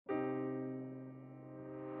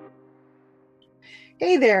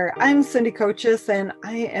Hey there, I'm Cindy Kochis, and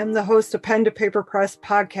I am the host of Pen to Paper Press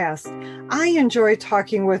podcast. I enjoy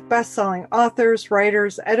talking with best-selling authors,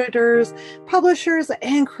 writers, editors, publishers,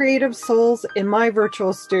 and creative souls in my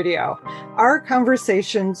virtual studio. Our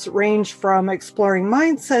conversations range from exploring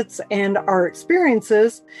mindsets and our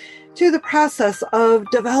experiences to the process of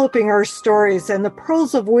developing our stories and the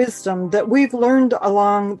pearls of wisdom that we've learned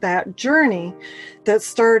along that journey that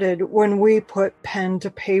started when we put pen to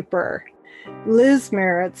paper. Liz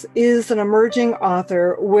Maritz is an emerging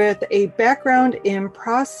author with a background in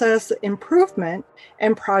process improvement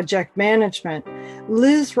and project management.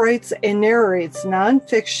 Liz writes and narrates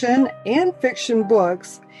nonfiction and fiction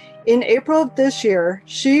books. In April of this year,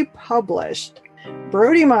 she published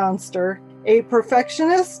Brody Monster, a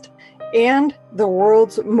perfectionist and the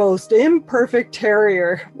world's most imperfect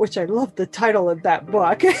terrier, which I love the title of that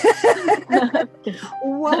book.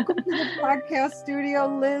 Welcome to the podcast studio,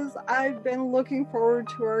 Liz. I've been looking forward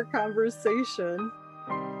to our conversation.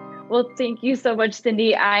 Well, thank you so much,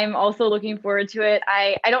 Cindy. I'm also looking forward to it.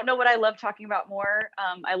 I don't know what I love talking about more.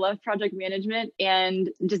 I love project management, and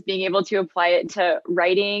just being able to apply it to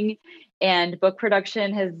writing and book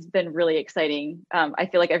production has been really exciting. I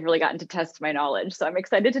feel like I've really gotten to test my knowledge, so I'm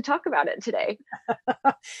excited to talk about it today.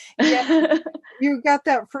 Yeah, you got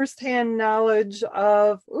that firsthand knowledge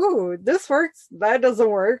of, ooh, this works, that doesn't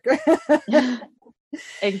work.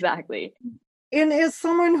 Exactly. And as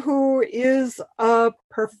someone who is a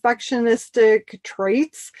perfectionistic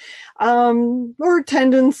traits or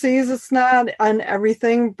tendencies, it's not on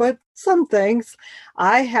everything, but some things,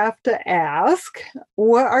 I have to ask,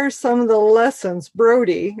 what are some of the lessons,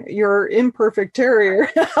 Brody, your imperfect terrier,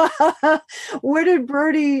 what did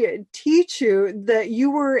Brody teach you that you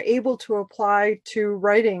were able to apply to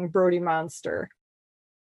writing Brody Monster?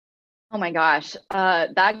 Oh my gosh,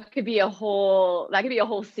 that could be a whole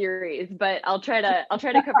series, but I'll try to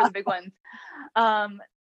cover the big ones.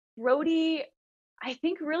 Brody, I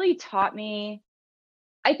think, really taught me.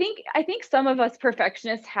 I think some of us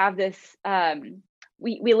perfectionists have this.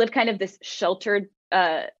 We live kind of this sheltered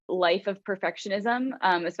life of perfectionism.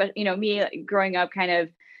 Especially, me, like, growing up kind of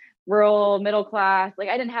rural, middle class. Like,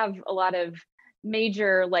 I didn't have a lot of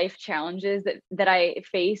major life challenges that I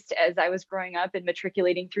faced as I was growing up and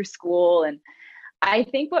matriculating through school. And I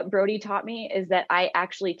think what Brody taught me is that I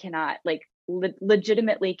actually cannot,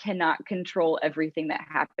 legitimately cannot control everything that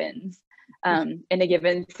happens in a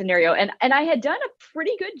given scenario. And I had done a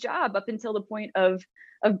pretty good job up until the point of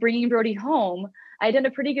bringing Brody home. I had done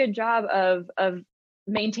a pretty good job of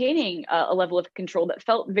maintaining a level of control that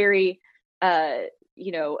felt very,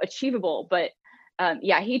 achievable. But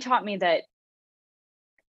he taught me that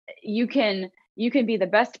you can be the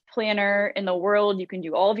best planner in the world. You can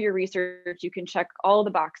do all of your research. You can check all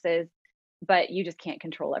the boxes, but you just can't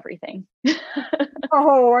control everything.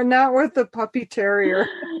 Oh, and not with the puppy terrier.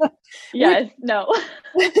 Yes, no.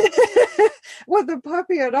 With the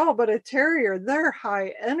puppy at all, but a terrier, they're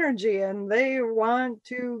high energy and they want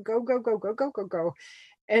to go, go, go, go, go, go, go.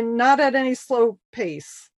 And not at any slow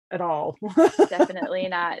pace at all. Definitely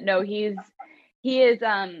not. No, he is,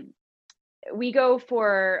 we go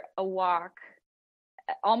for a walk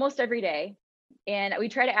almost every day, and I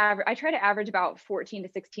try to average about 14 to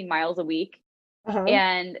 16 miles a week. Uh-huh.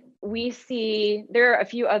 And there are a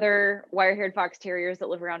few other wire-haired fox terriers that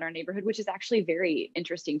live around our neighborhood, which is actually very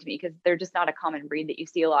interesting to me because they're just not a common breed that you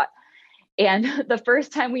see a lot. And the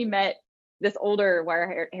first time we met this older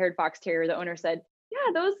wire-haired fox terrier, the owner said,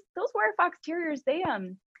 "Yeah, those wire fox terriers,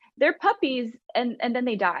 they're puppies and then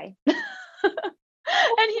they die."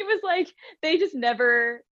 And he was like, they just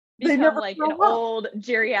never become like an old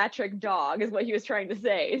geriatric dog, is what he was trying to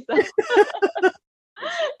say. So.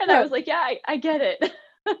 And I was like, yeah, I get it.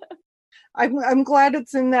 I'm glad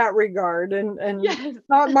it's in that regard, and yes.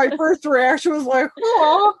 Not my first reaction was like,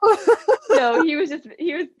 oh. No, he was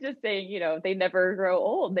just saying, they never grow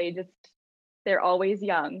old. They're always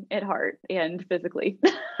young at heart and physically.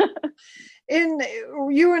 And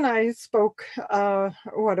you and I spoke, a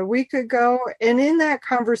week ago, and in that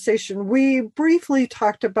conversation, we briefly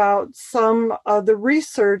talked about some of the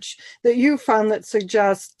research that you found that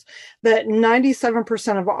suggests that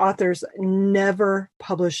 97% of authors never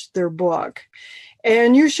publish their book.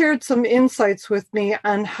 And you shared some insights with me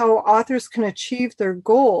on how authors can achieve their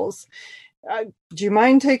goals. Do you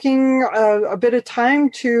mind taking a bit of time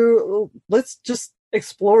to, let's just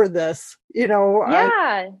explore this,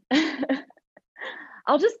 Yeah.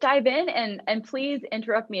 I'll just dive in and please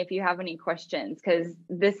interrupt me if you have any questions, because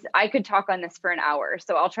I could talk on this for an hour.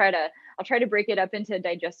 So I'll try to break it up into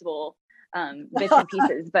digestible bits and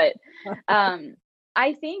pieces. But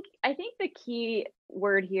I think the key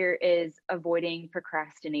word here is avoiding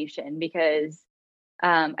procrastination, because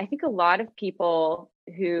I think a lot of people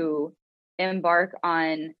who embark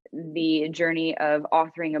on the journey of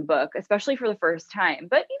authoring a book, especially for the first time,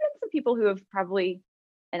 but even some people who have probably,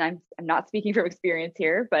 and I'm not speaking from experience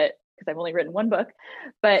here, but because I've only written one book,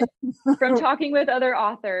 but from talking with other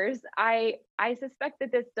authors, I suspect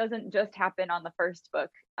that this doesn't just happen on the first book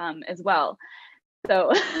as well.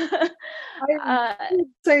 So I uh, would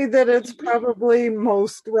say that it's probably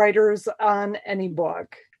most writers on any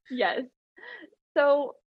book. yes.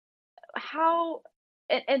 So how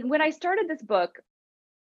and when I started this book,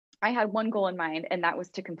 I had one goal in mind, and that was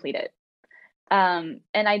to complete it. And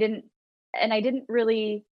I didn't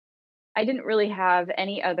really have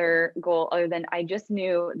any other goal other than I just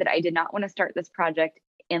knew that I did not want to start this project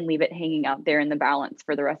and leave it hanging out there in the balance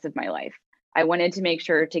for the rest of my life. I wanted to make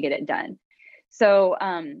sure to get it done. So,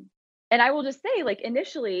 and I will just say, like,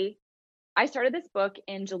 initially, I started this book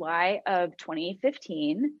in July of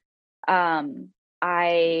 2015.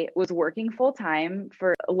 I was working full time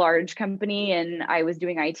for a large company, and I was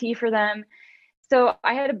doing IT for them. So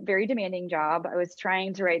I had a very demanding job. I was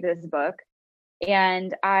trying to write this book,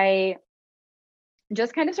 and I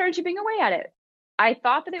just kind of started chipping away at it. I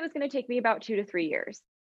thought that it was going to take me about 2 to 3 years.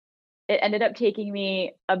 It ended up taking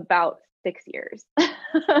me about 6 years.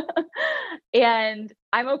 And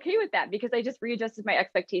I'm okay with that because I just readjusted my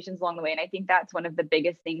expectations along the way. And I think that's one of the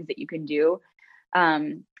biggest things that you can do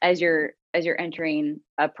as you're entering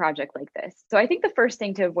a project like this. So I think the first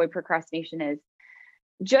thing to avoid procrastination is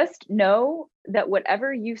just know that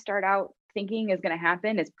whatever you start out thinking is going to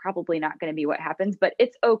happen is probably not going to be what happens, but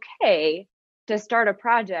it's okay to start a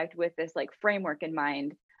project with this like framework in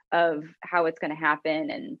mind of how it's going to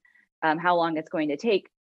happen and how long it's going to take.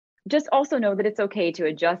 Just also know that it's okay to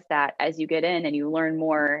adjust that as you get in and you learn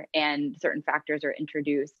more and certain factors are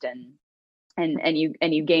introduced, and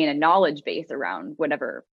you gain a knowledge base around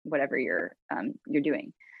whatever you're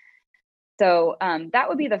doing. So that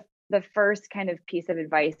would be the first kind of piece of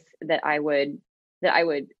advice that I would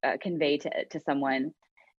convey to someone.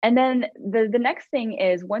 And then the next thing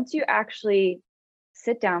is, once you actually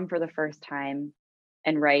sit down for the first time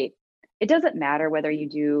and write, it doesn't matter whether you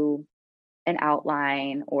do an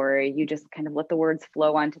outline or you just kind of let the words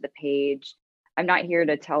flow onto the page. I'm not here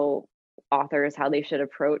to tell authors how they should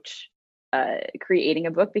approach creating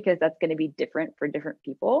a book, because that's going to be different for different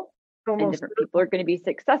people. And different people are going to be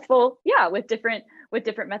successful, with different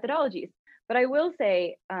methodologies. But I will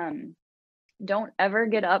say, don't ever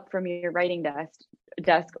get up from your writing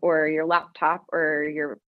desk or your laptop or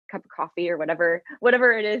your cup of coffee or whatever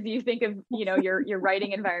it is you think of, your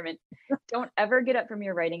writing environment. Don't ever get up from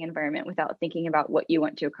your writing environment without thinking about what you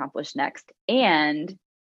want to accomplish next and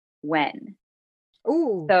when.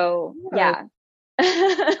 Oh, so yeah.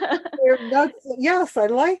 Yes, I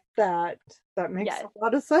like that. That makes a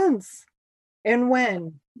lot of sense. And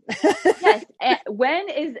when? Yes, and when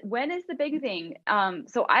is the big thing.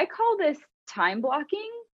 So I call this time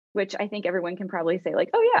blocking, which I think everyone can probably say like,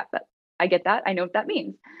 oh yeah, but I get that. I know what that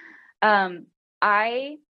means.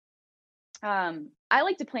 I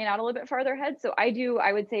like to plan out a little bit farther ahead. So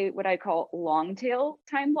I would say what I call long tail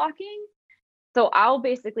time blocking. So I'll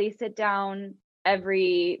basically sit down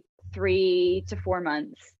every 3 to 4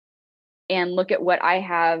 months and look at what I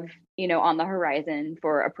have, on the horizon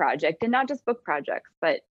for a project, and not just book projects,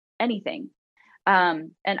 but anything.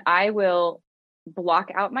 And I will block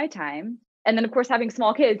out my time. And then of course, having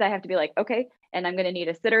small kids, I have to be like, okay, and I'm going to need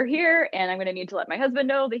a sitter here. And I'm going to need to let my husband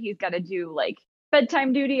know that he's got to do like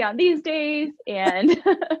bedtime duty on these days. And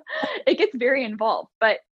it gets very involved.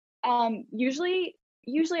 But usually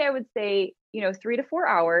I would say, 3 to 4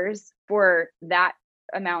 hours for that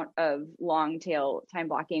amount of long tail time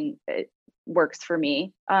blocking. It works for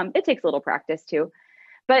me. It takes a little practice too,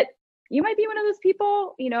 but you might be one of those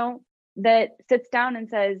people, that sits down and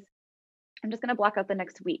says, I'm just going to block out the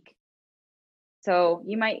next week. So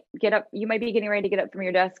you might be getting ready to get up from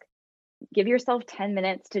your desk. Give yourself 10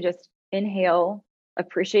 minutes to just inhale,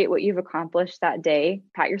 appreciate what you've accomplished that day,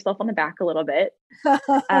 pat yourself on the back a little bit.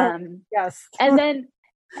 Yes. and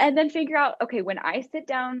then figure out, okay, when I sit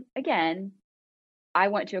down again, I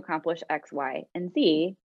want to accomplish X, Y, and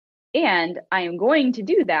Z. And I am going to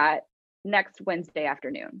do that next Wednesday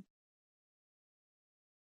afternoon.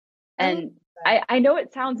 And I know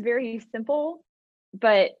it sounds very simple,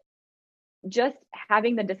 but just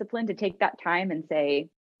having the discipline to take that time and say,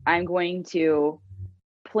 I'm going to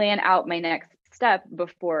plan out my next step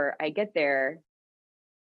before I get there,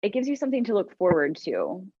 it gives you something to look forward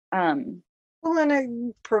to. Well, and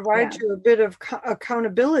it provides Yeah. you a bit of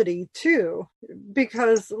accountability too,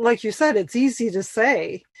 because like you said, it's easy to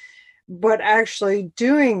say, but actually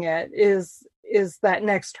doing it is that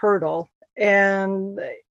next hurdle. And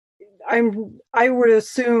I would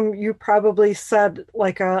assume you probably set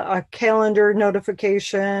like a calendar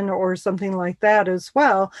notification or something like that as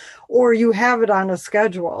well, or you have it on a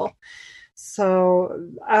schedule. So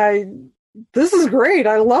this is great.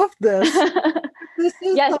 I love this. This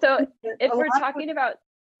is Yeah, so something that if a we're lot of, talking about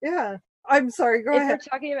yeah. I'm sorry, go if we're ahead.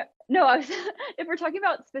 talking about no, I was if we're talking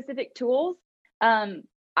about specific tools, um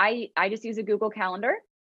I just use a Google Calendar.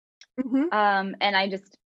 Hmm. And I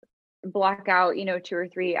just block out, 2 or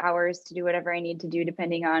 3 hours to do whatever I need to do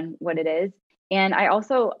depending on what it is. And I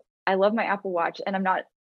love my Apple Watch, and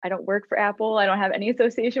I don't work for Apple. I don't have any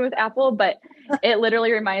association with Apple, but it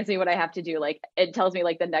literally reminds me what I have to do. Like it tells me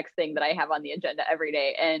like the next thing that I have on the agenda every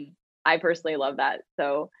day. And I personally love that.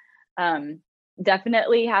 So um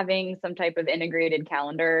definitely having some type of integrated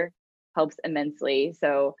calendar helps immensely.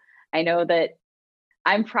 So I know that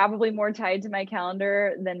I'm probably more tied to my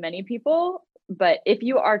calendar than many people, but if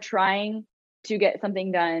you are trying to get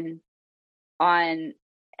something done on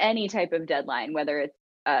any type of deadline, whether it's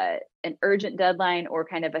an urgent deadline or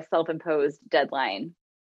kind of a self-imposed deadline,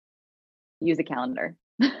 use a calendar.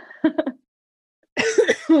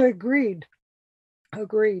 Agreed.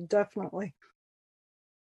 Agreed, definitely.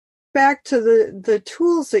 Back to the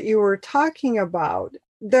tools that you were talking about,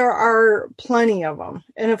 there are plenty of them.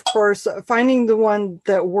 And of course, finding the one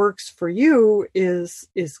that works for you is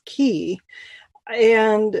key.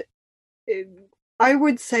 And I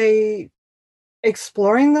would say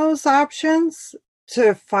exploring those options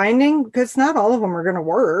to finding, because not all of them are going to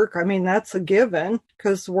work. I mean, that's a given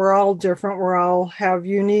because we're all different. We all have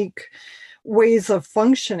unique ways of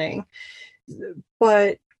functioning.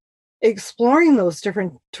 But exploring those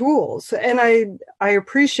different tools, and I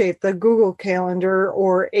appreciate the Google Calendar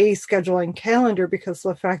or a scheduling calendar because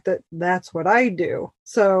of the fact that that's what I do.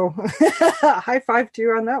 So high five to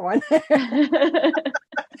you on that one. It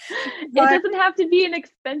But doesn't have to be an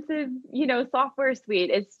expensive, software suite.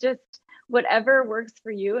 It's just whatever works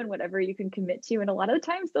for you and whatever you can commit to. And a lot of the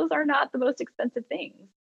times those are not the most expensive things.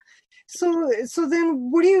 so then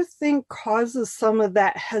what do you think causes some of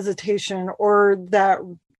that hesitation or that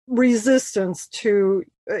resistance to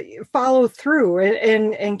follow through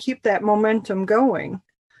and keep that momentum going?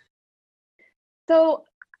 So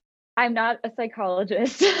I'm not a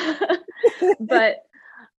psychologist, but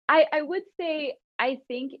I would say I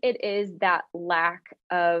think it is that lack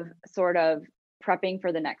of sort of prepping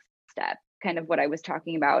for the next step, kind of what I was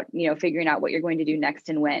talking about, figuring out what you're going to do next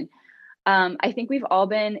and when. I think we've all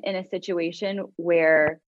been in a situation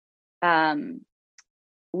where um,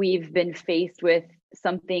 we've been faced with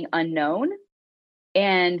something unknown.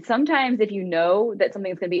 And sometimes if you know that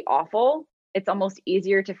something's going to be awful, it's almost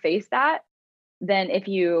easier to face that than if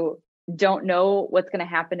you don't know what's going to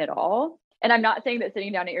happen at all. And I'm not saying that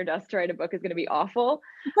sitting down at your desk to write a book is going to be awful,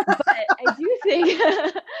 but I do think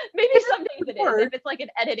maybe some days it is. If it's like an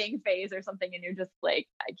editing phase or something and you're just like,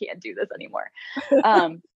 I can't do this anymore.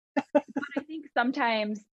 But I think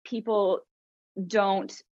sometimes people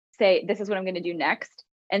don't say, this is what I'm going to do next.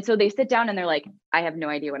 And so they sit down and they're like, I have no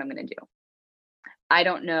idea what I'm going to do. I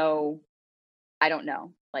don't know. I don't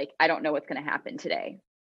know. Like, I don't know what's going to happen today.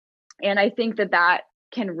 And I think that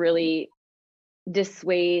can really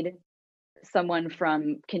dissuade someone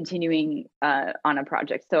from continuing on a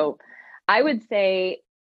project. So I would say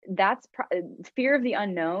that's fear of the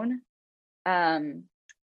unknown.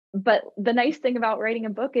 But the nice thing about writing a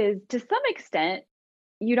book is, to some extent,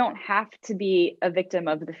 you don't have to be a victim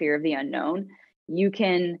of the fear of the unknown. You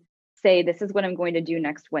can say, this is what I'm going to do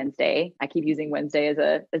next Wednesday. I keep using Wednesday as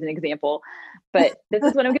an example, but this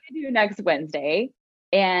is what I'm going to do next Wednesday.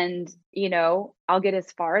 And, I'll get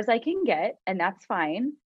as far as I can get, and that's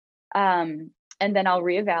fine. And then I'll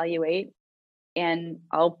reevaluate and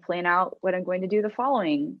I'll plan out what I'm going to do the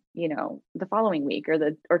following week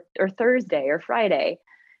or Thursday or Friday.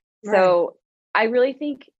 Right. So I really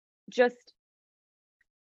think, just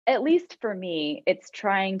at least for me, it's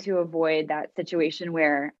trying to avoid that situation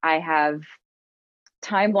where I have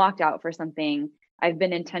time blocked out for something. I've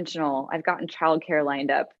been intentional. I've gotten childcare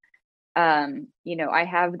lined up. I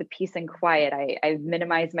have the peace and quiet. I've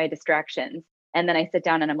minimized my distractions. And then I sit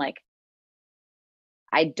down and I'm like,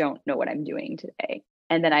 I don't know what I'm doing today.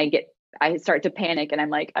 And then I start to panic and I'm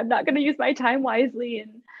like, I'm not going to use my time wisely.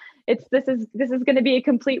 And this is going to be a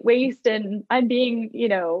complete waste. And I'm being,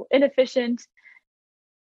 inefficient.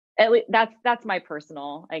 At least that's my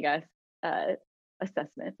personal, I guess,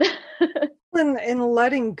 assessment. And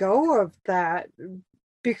letting go of that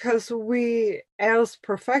because we, as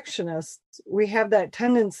perfectionists, we have that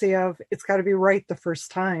tendency of it's got to be right the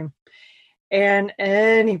first time. And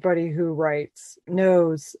anybody who writes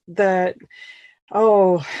knows that,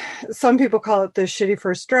 oh, some people call it the shitty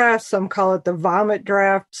first draft, some call it the vomit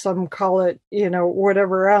draft, some call it,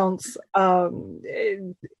 whatever else.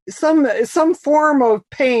 Some form of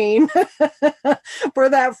pain for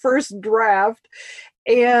that first draft.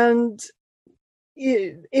 And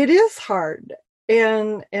it is hard.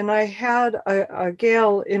 And I had a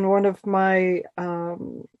gal in one of my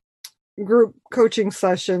group coaching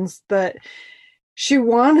sessions that she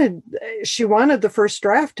wanted the first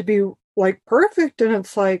draft to be like perfect, and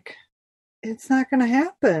it's like, it's not going to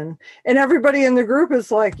happen. And everybody in the group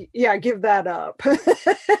is like, yeah, give that up.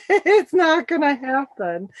 It's not going to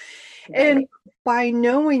happen. Right. And by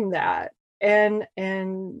knowing that and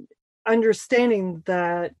understanding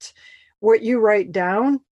that what you write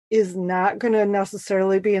down is not going to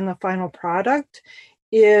necessarily be in the final product,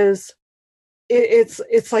 it's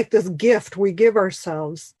like this gift we give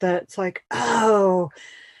ourselves that's like, oh,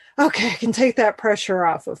 okay, I can take that pressure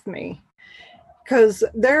off of me. Because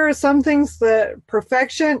there are some things that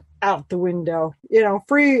perfection out the window,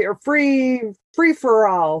 free for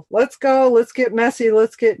all. Let's go, let's get messy,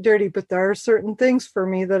 let's get dirty. But there are certain things for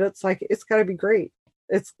me that it's like, it's got to be great.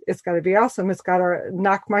 It's got to be awesome. It's got to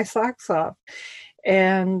knock my socks off.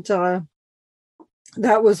 And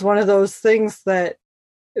that was one of those things that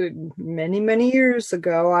many, many years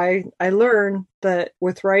ago, I learned that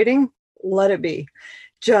with writing, let it be.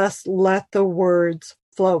 Just let the words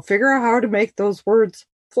flow. Figure out how to make those words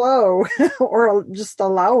flow or just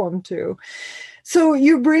allow them to. So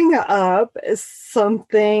you bring up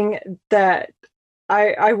something that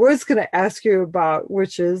I was going to ask you about,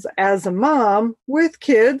 which is, as a mom with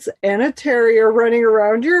kids and a terrier running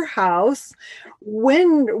around your house,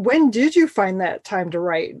 when did you find that time to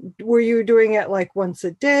write? Were you doing it like once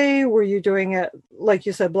a day? Were you doing it, like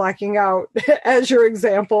you said, blacking out, as your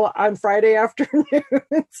example, on Friday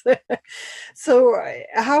afternoons? So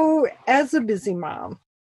how, as a busy mom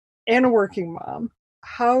and a working mom,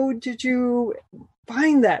 how did you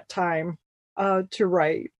find that time to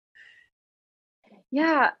write?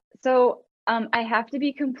 Yeah. So I have to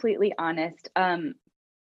be completely honest. My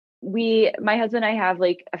husband and I have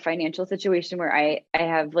like a financial situation where I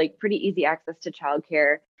have like pretty easy access to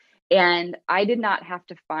childcare, and I did not have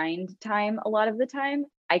to find time a lot of the time.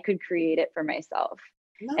 I could create it for myself.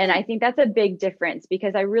 Nice. And I think that's a big difference,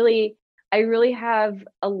 because I really have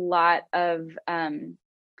a lot of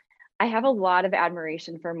I have a lot of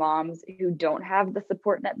admiration for moms who don't have the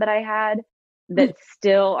support net that I had, that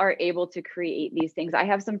still are able to create these things. I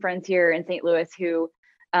have some friends here in St. Louis who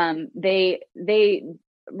they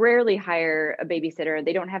rarely hire a babysitter.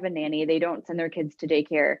 They don't have a nanny. They don't send their kids to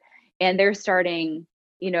daycare. And they're starting,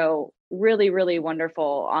 really, really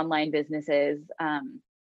wonderful online businesses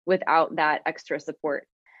without that extra support.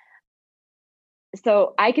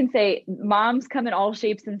 So I can say moms come in all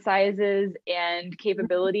shapes and sizes and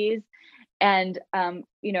capabilities. And,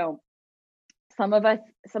 some of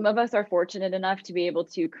us are fortunate enough to be able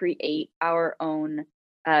to create our own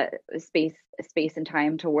space and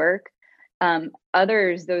time to work.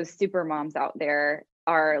 Others, those super moms out there,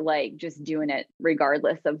 are like just doing it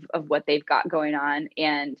regardless of what they've got going on.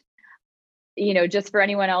 And, just for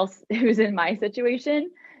anyone else who's in my situation,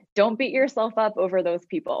 don't beat yourself up over those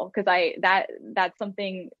people. Cause that's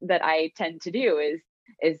something that I tend to do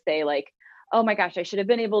is say like, oh my gosh, I should have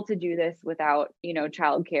been able to do this without,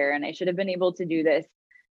 childcare, and I should have been able to do this,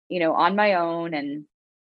 on my own. And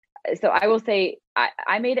so I will say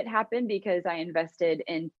I made it happen because I invested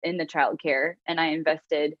in the childcare, and I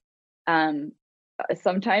invested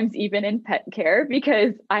sometimes even in pet care,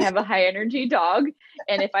 because I have a high energy dog.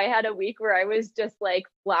 And if I had a week where I was just like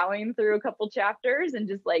plowing through a couple chapters and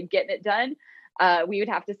just like getting it done, we would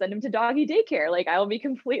have to send him to doggy daycare. Like, I will be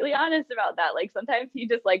completely honest about that. Like, sometimes he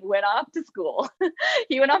just like went off to school.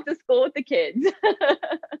 He went off to school with the kids.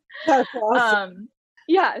 That's awesome.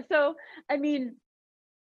 Yeah. So, I mean,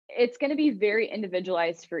 it's going to be very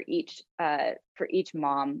individualized for each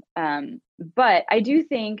mom. But I do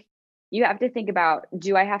think you have to think about,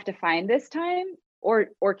 do I have to find this time,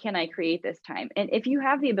 or can I create this time? And if you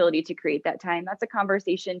have the ability to create that time, that's a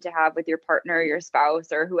conversation to have with your partner, your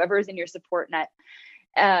spouse, or whoever's in your support net.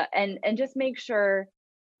 And just make sure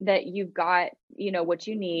that you've got, what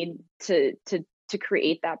you need to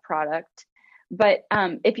create that product. But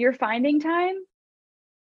if you're finding time,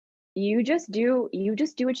 you just do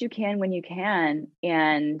what you can when you can,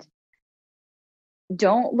 and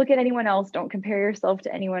don't look at anyone else. Don't compare yourself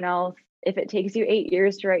to anyone else. If it takes you 8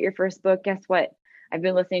 years to write your first book, guess what? I've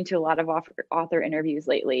been listening to a lot of author interviews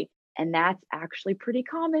lately, and that's actually pretty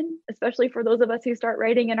common, especially for those of us who start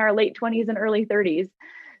writing in our late 20s and early 30s.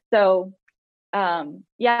 So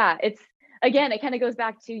yeah, it's, again, it kind of goes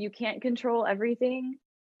back to, you can't control everything.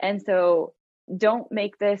 And so don't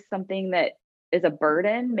make this something that is a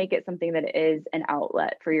burden, make it something that is an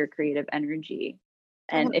outlet for your creative energy.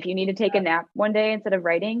 And if you need to take a nap one day instead of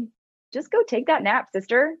writing, just go take that nap,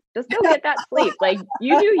 sister. Just go get that sleep. Like,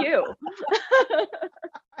 you do you.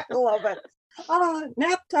 I love it.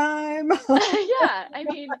 Nap time. Yeah. I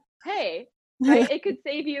mean, hey, right? It could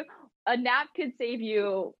save you, a nap could save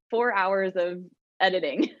you 4 hours of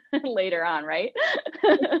editing later on, right?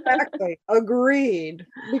 Exactly. Agreed.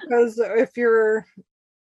 Because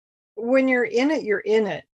when you're in it, you're in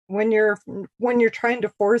it. When you're trying to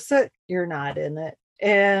force it, you're not in it.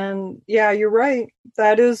 And yeah, you're right.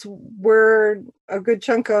 That is where a good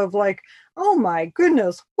chunk of like, oh my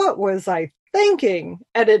goodness, what was I thinking?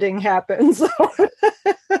 Editing happens.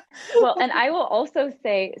 Well, and I will also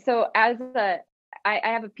say, so I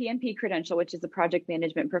have a PMP credential, which is a project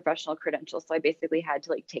management professional credential. So I basically had to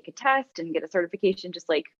like take a test and get a certification, just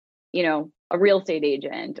like, a real estate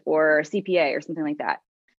agent or CPA or something like that.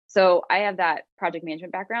 So I have that project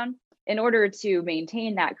management background. In order to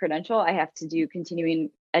maintain that credential, I have to do continuing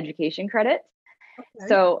education credits. Okay.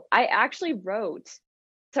 So I actually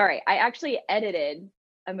edited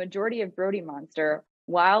a majority of Brody Monster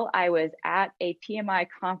while I was at a PMI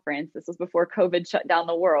conference. This was before COVID shut down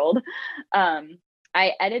the world.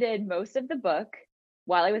 I edited most of the book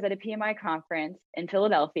while I was at a PMI conference in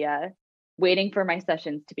Philadelphia, waiting for my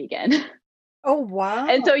sessions to begin. Oh, wow.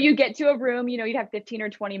 And so you get to a room, you'd have 15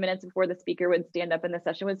 or 20 minutes before the speaker would stand up and the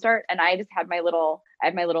session would start. And I just had my little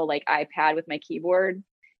like iPad with my keyboard,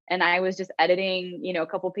 and I was just editing, a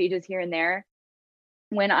couple pages here and there.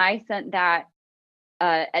 When I sent that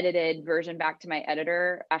edited version back to my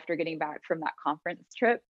editor after getting back from that conference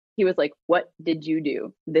trip, he was like, "What did you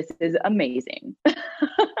do? This is amazing."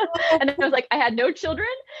 And I was like, I had no children,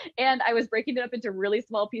 and I was breaking it up into really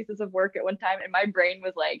small pieces of work at one time, and my brain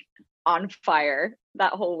was like on fire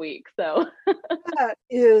that whole week. So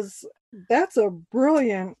that's a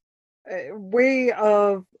brilliant way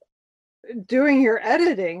of doing your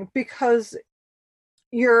editing, because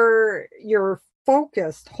you're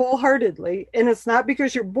focused wholeheartedly, and it's not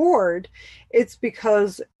because you're bored, it's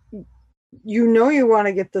because you want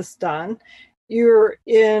to get this done. You're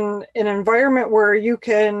in an environment where you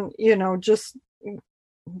can, just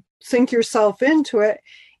sink yourself into it,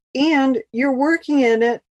 and you're working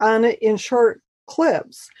on it in short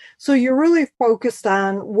clips. So you're really focused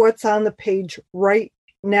on what's on the page right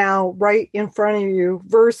now, right in front of you,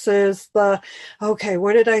 versus okay,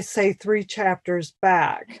 what did I say 3 chapters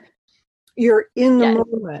back? You're in the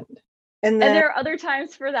moment. And there are other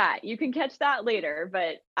times for that. You can catch that later,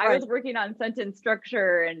 but I was working on sentence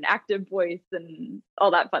structure and active voice and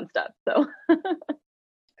all that fun stuff. So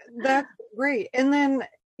that's great. And then,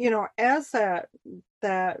 as that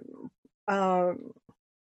I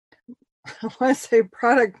want to say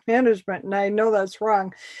product management, and I know that's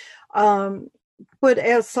wrong, but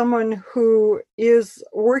as someone who is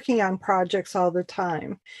working on projects all the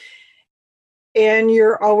time, and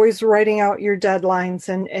you're always writing out your deadlines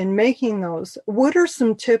and making those, what are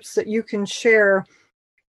some tips that you can share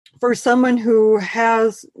for someone who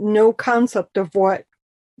has no concept of what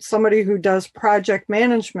somebody who does project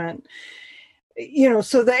management,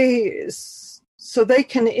 so they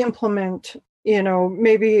can implement,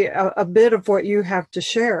 maybe a bit of what you have to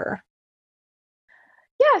share?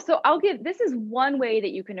 Yeah, so this is one way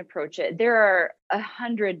that you can approach it. There are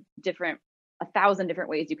 1,000 different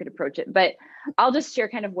ways you could approach it, but I'll just share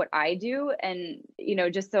kind of what I do. And,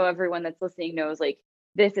 just so everyone that's listening knows, like,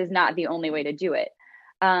 this is not the only way to do it.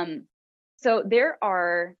 So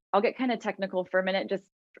I'll get kind of technical for a minute, just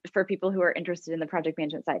for people who are interested in the project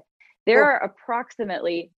management side. There are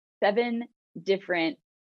approximately 7 different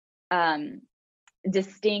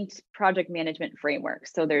distinct project management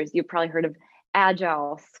frameworks. So you've probably heard of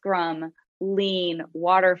Agile, Scrum, Lean,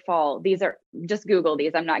 Waterfall. These are, just Google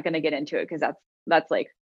these. I'm not going to get into it because that's like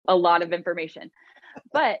a lot of information.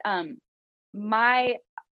 But I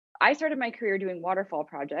started my career doing waterfall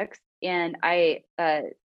projects, and I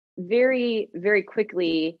very, very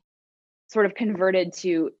quickly sort of converted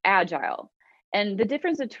to Agile. And the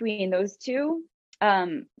difference between those two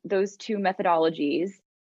methodologies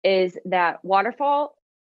is that waterfall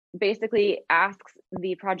basically asks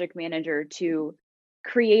the project manager to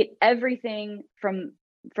create everything from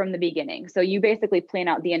the beginning. So you basically plan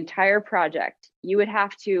out the entire project. You would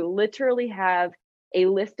have to literally have a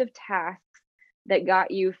list of tasks that got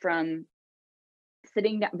you from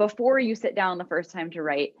sitting down before you sit down the first time to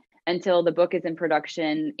write until the book is in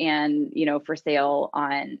production and, for sale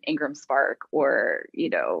on Ingram Spark, or,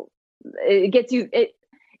 it gets you, it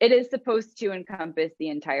is supposed to encompass the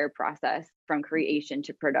entire process from creation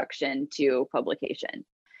to production to publication.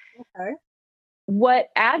 Okay. What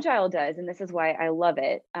Agile does, and this is why I love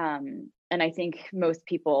it, and I think most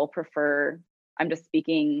people prefer, I'm just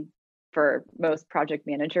speaking for most project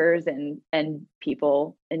managers and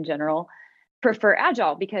people in general, prefer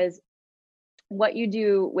Agile, because what you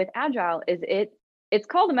do with Agile is it's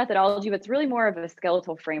called a methodology, but it's really more of a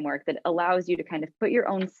skeletal framework that allows you to kind of put your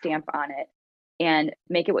own stamp on it and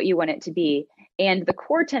make it what you want it to be. And the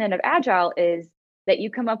core tenet of Agile is that you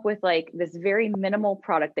come up with like this very minimal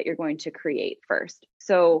product that you're going to create first.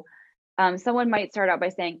 So someone might start out by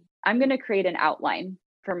saying, I'm going to create an outline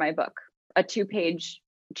for my book, a 2-page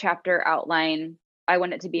chapter outline. I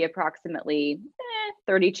want it to be approximately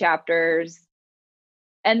 30 chapters.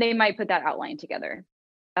 And they might put that outline together.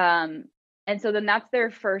 And so then that's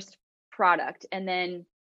their first product, and then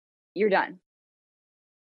you're done.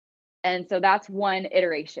 And so that's one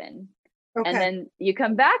iteration. Okay. And then you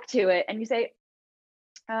come back to it and you say,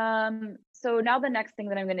 so now the next thing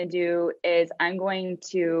that I'm going to do is I'm going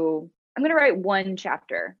to write one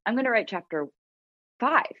chapter. I'm going to write chapter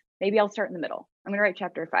 5. Maybe I'll start in the middle. I'm going to write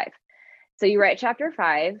chapter 5. So you write chapter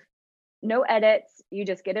 5, no edits. You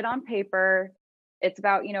just get it on paper. It's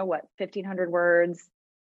about, 1,500 words.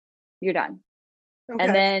 You're done. Okay.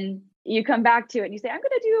 And then you come back to it and you say, I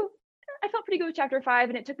felt pretty good with chapter 5,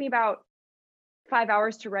 and it took me about 5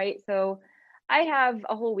 hours to write. So I have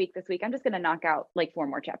a whole week this week. I'm just going to knock out like 4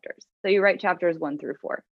 more chapters. So you write chapters 1 through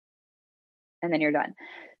 4, and then you're done.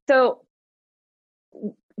 So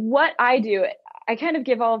what I do, I kind of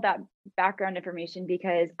give all of that background information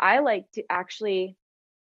because I like to actually,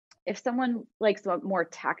 if someone likes a more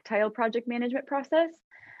tactile project management process,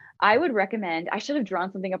 I would recommend, I should have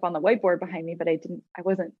drawn something up on the whiteboard behind me, but I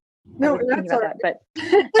wasn't thinking about that.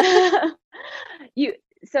 But you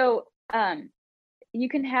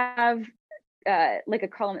can have like a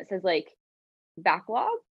column that says like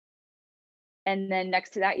backlog. And then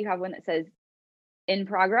next to that, you have one that says in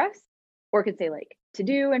progress, or it could say like to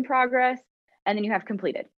do in progress. And then you have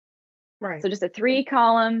completed. Right. So just a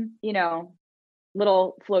 3-column,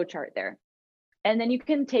 little flow chart there. And then you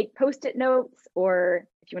can take Post-it notes, or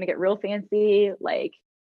if you want to get real fancy, like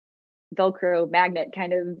Velcro magnet,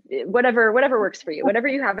 kind of whatever works for you, whatever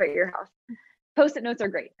you have at your house. Post-it notes are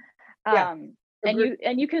great. Yeah.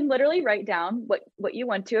 And you can literally write down what you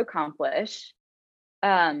want to accomplish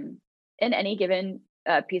in any given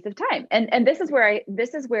piece of time. And this is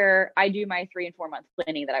where I do my 3 and 4 month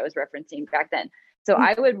planning that I was referencing back then. So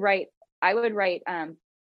I would write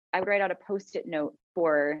out a Post-it note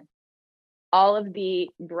for all of the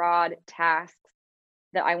broad tasks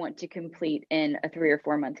that I want to complete in a 3 or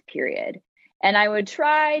 4 month period. And I would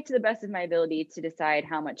try to the best of my ability to decide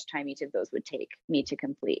how much time each of those would take me to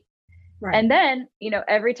complete. Right. And then,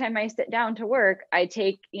 every time I sit down to work, I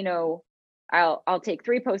take, I'll take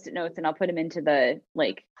 3 Post-it notes and I'll put them into the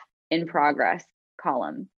like in progress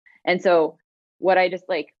column. And so what I just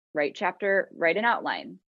like write an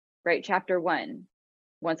outline, write chapter 1.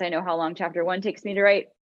 Once I know how long chapter 1 takes me to write,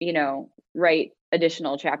 write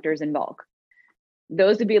additional chapters in bulk.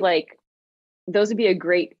 Those would be a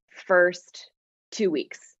great first 2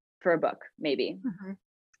 weeks for a book, maybe,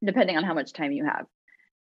 depending on how much time you have.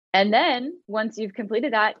 And then once you've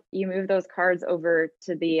completed that, you move those cards over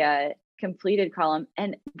to the completed column.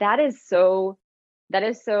 And that is so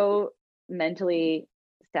mentally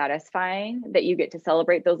satisfying that you get to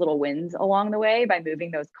celebrate those little wins along the way by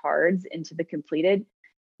moving those cards into the completed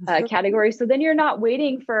category. So then you're not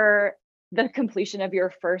waiting for the completion of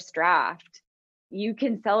your first draft. You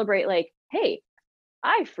can celebrate like, hey,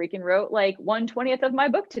 I freaking wrote like 1/20th of my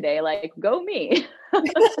book today. Like, go me.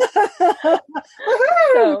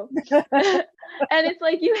 So, and it's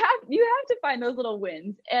like you have to find those little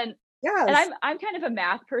wins. And yes. And I'm kind of a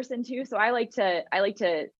math person too, so I like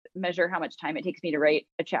to measure how much time it takes me to write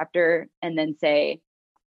a chapter, and then say,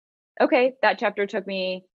 okay, that chapter took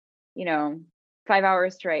me, 5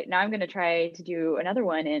 hours to write. Now I'm going to try to do another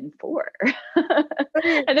one in 4.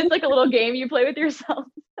 And it's like a little game you play with yourself.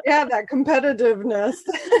 Yeah, that competitiveness.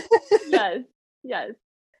 Yes.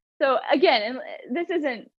 So again,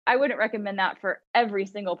 and I wouldn't recommend that for every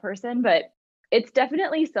single person, but it's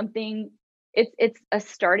definitely something, it's a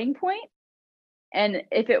starting point. And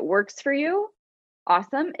if it works for you,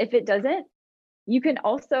 awesome. If it doesn't, you can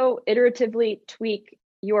also iteratively tweak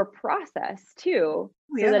your process too,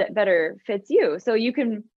 so that it better fits you. So you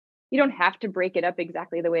don't have to break it up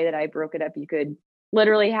exactly the way that I broke it up. You could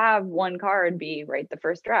literally have one card be write the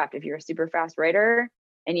first draft. If you're a super fast writer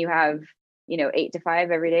and you have, 8 to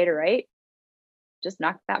 5 every day to write, just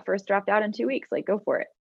knock that first draft out in 2 weeks, like go for it.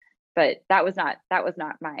 But that was not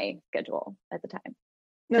my schedule at the time.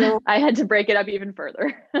 No. I had to break it up even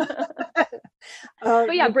further.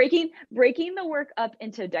 But yeah, breaking the work up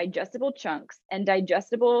into digestible chunks, and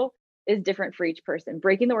digestible is different for each person.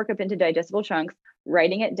 Breaking the work up into digestible chunks,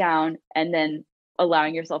 writing it down, and then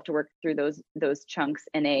allowing yourself to work through those chunks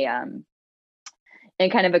in in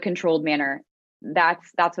kind of a controlled manner.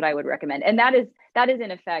 That's what I would recommend. And that is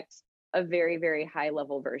in effect a very, very high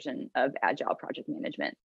level version of Agile project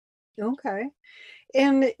management. Okay.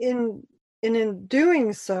 And in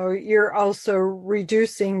doing so, you're also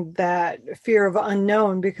reducing that fear of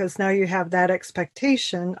unknown, because now you have that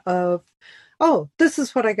expectation of, oh, this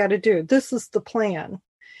is what I got to do. This is the plan.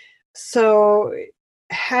 So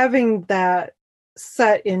having that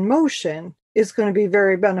set in motion is going to be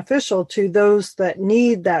very beneficial to those that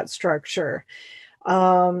need that structure.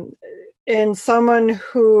 And someone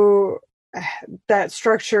who that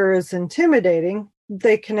structure is intimidating,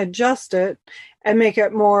 they can adjust it and make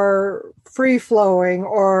it more free-flowing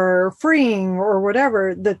or freeing or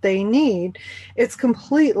whatever that they need. It's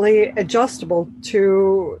completely adjustable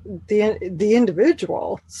to the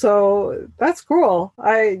individual. So that's cool.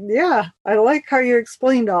 I like how you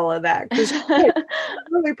explained all of that, because you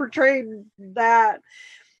really portrayed that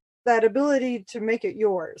ability to make it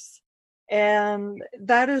yours. And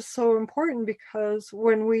that is so important, because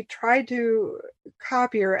when we try to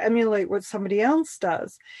copy or emulate what somebody else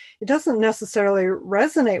does, it doesn't necessarily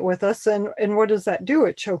resonate with us. And what does that do?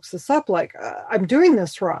 It chokes us up, like, I'm doing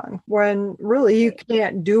this wrong, when really you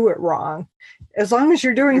can't do it wrong. As long as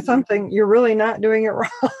you're doing something, you're really not doing it wrong.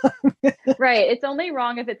 Right. It's only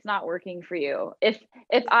wrong if it's not working for you. If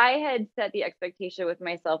I had set the expectation with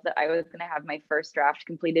myself that I was going to have my first draft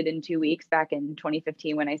completed in 2 weeks back in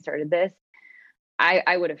 2015 when I started this,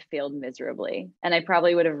 I would have failed miserably, and I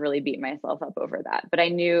probably would have really beat myself up over that. But I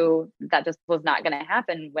knew that just was not going to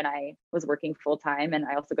happen when I was working full time, and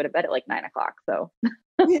I also go to bed at like 9 o'clock. So,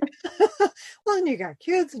 Yeah. Well, and you got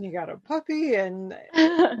kids, and you got a puppy, and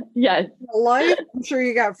yes, life. I'm sure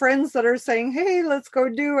you got friends that are saying, "Hey, let's go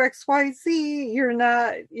do X, Y, Z." You're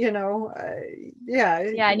not, yeah.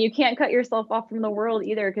 And you can't cut yourself off from the world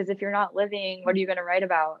either, because if you're not living, what are you going to write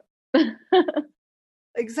about?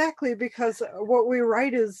 Exactly, because what we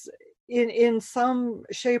write is in some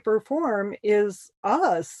shape or form is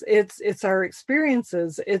us. It's our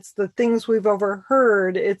experiences. It's the things we've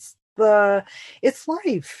overheard. It's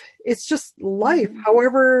life. It's just life,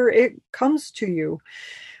 however it comes to you.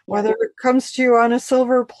 Whether it comes to you on a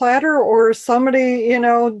silver platter, or somebody,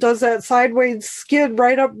 does that sideways skid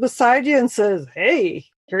right up beside you and says, "Hey,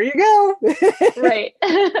 here you go." Right.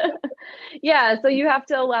 Yeah. So you have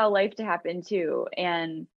to allow life to happen too.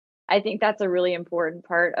 And I think that's a really important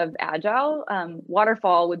part of Agile.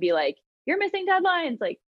 Waterfall would be like, you're missing deadlines.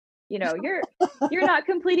 Like, you're not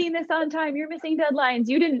completing this on time. You're missing deadlines.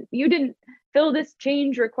 You didn't fill this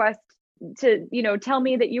change request to, tell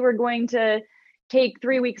me that you were going to take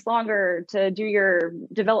 3 weeks longer to do your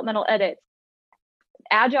developmental edits.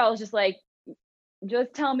 Agile is just like,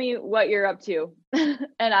 just tell me what you're up to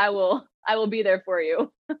and I will be there for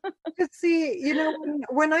you. See,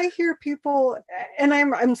 when I hear people, and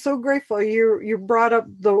I'm so grateful you brought up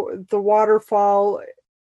the waterfall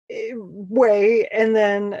way, and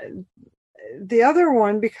then the other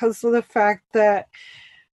one, because of the fact that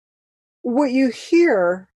what you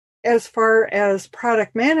hear as far as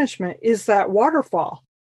product management is that waterfall.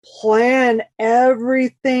 Plan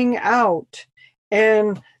everything out,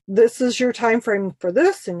 and this is your time frame for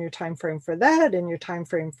this, and your time frame for that, and your time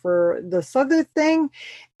frame for this other thing,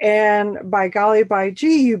 and by golly, by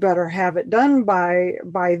gee, you better have it done by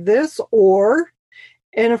this, or,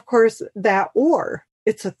 and of course that or,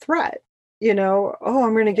 it's a threat. Oh,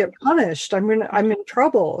 I'm going to get punished. I'm in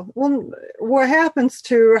trouble. Well, what happens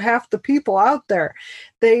to half the people out there?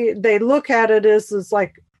 They look at it as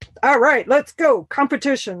like, all right, let's go,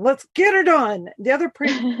 competition, let's get it done. The other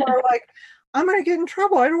people are like, I'm going to get in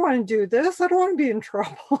trouble. I don't want to do this. I don't want to be in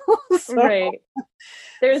trouble. So. Right.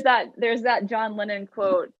 There's that John Lennon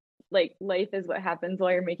quote, like, life is what happens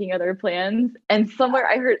while you're making other plans. And somewhere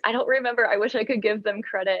I don't remember, I wish I could give them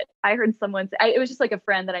credit. I heard someone say, it was just like a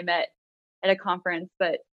friend that I met at a conference,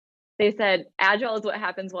 but they said, Agile is what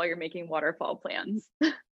happens while you're making waterfall plans.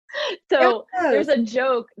 So there's a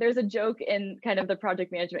joke in kind of the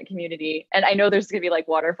project management community. And I know there's going to be like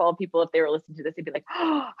waterfall people, if they were listening to this, they'd be like,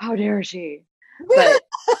 oh, how dare she? But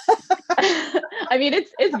I mean,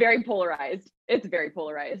 it's very polarized. It's very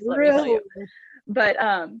polarized. Let me tell you. But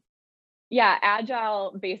Yeah,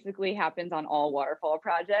 Agile basically happens on all waterfall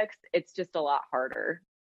projects. It's just a lot harder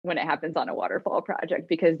when it happens on a waterfall project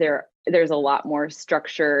because there's a lot more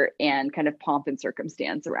structure and kind of pomp and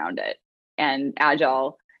circumstance around it. And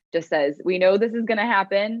Agile just says, we know this is going to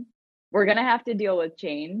happen. We're going to have to deal with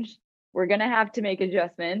change. We're going to have to make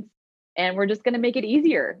adjustments, and we're just going to make it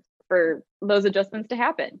easier for those adjustments to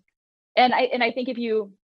happen. And I think if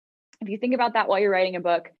you think about that while you're writing a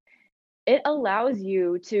book, it allows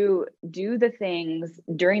you to do the things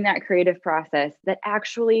during that creative process that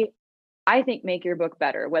actually, I think, make your book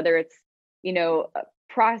better, whether it's,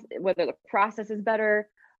 whether the process is better,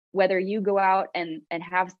 whether you go out and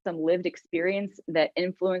have some lived experience that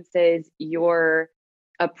influences your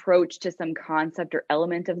approach to some concept or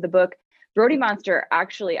element of the book. Brody Monster,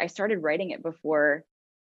 actually, I started writing it before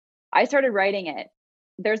I started writing it.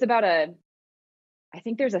 There's about I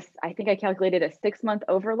think I calculated a 6-month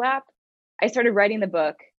overlap. I started writing the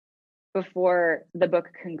book before the book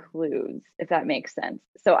concludes, if that makes sense.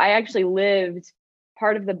 So I actually lived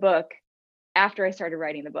part of the book after I started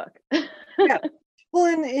writing the book. Yeah. Well,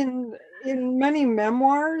 in many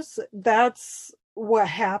memoirs, that's what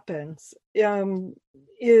happens.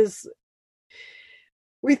 Is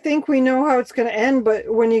we think we know how it's going to end,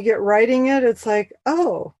 but when you get writing it, it's like,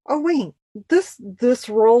 oh wait, this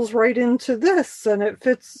rolls right into this, and it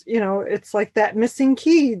fits. It's like that missing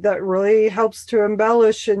key that really helps to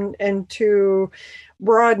embellish and to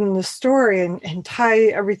broaden the story and tie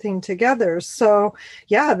everything together. So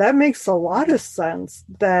yeah, that makes a lot of sense.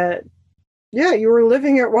 That yeah, you were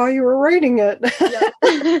living it while you were writing it. Yeah.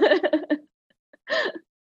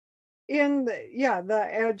 And yeah, the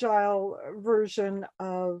Agile version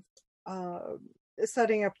of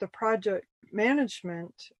setting up the project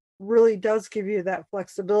management really does give you that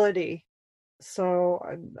flexibility. So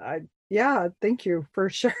yeah, thank you for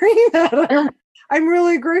sharing that. I'm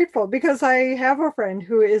really grateful because I have a friend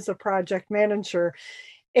who is a project manager,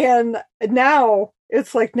 and now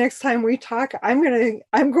it's like next time we talk, I'm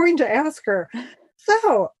going to ask her,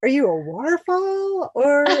 so are you a waterfall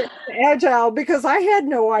or agile? Because I had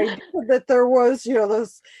no idea that there was,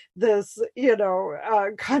 this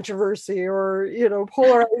controversy or,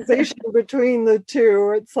 polarization between the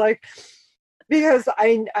two. It's like, because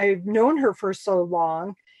I've known her for so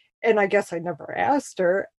long, and I guess I never asked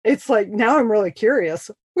her. It's like, now I'm really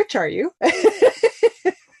curious. Which are you?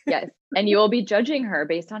 Yes. And you will be judging her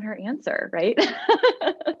based on her answer, right?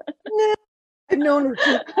 I've known her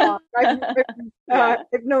too long.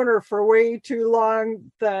 I've known her for way too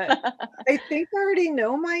long that I think I already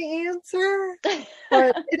know my answer,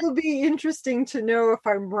 but it'll be interesting to know if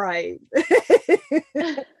I'm right.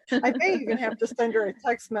 I may even have to send her a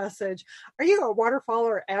text message. Are you a waterfall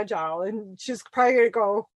or agile? And she's probably going to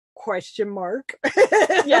go, question mark.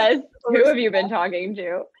 Yes. Who have you been talking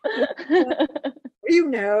to?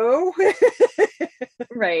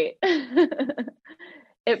 Right.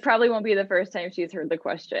 It probably won't be the first time she's heard the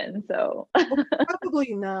question. So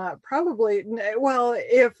probably not. Probably. Well,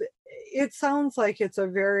 if it sounds like it's a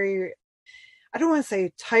very, I don't want to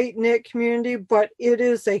say tight knit community, but it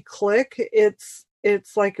is a clique. It's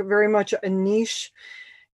like very much a niche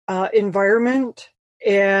environment.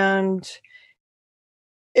 And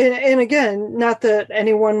again, not that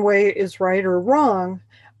any one way is right or wrong,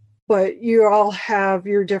 but you all have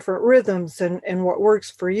your different rhythms and what works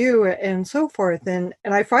for you and so forth. And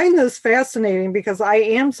I find this fascinating because I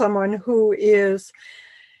am someone who is,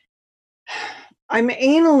 I'm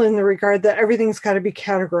anal in the regard that everything's got to be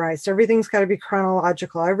categorized. Everything's got to be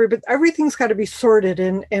chronological. Everything's got to be sorted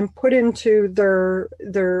and put into their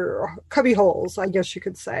cubby holes, I guess you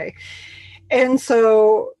could say. And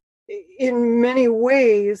so in many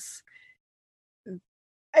ways,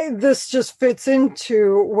 this just fits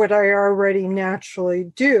into what I already naturally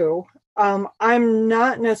do. I'm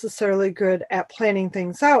not necessarily good at planning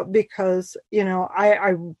things out because,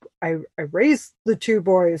 I raised the 2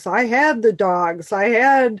 boys. I had the dogs. I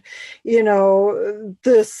had,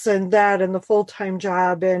 this and that and the full-time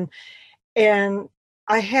job. And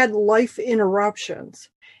I had life interruptions.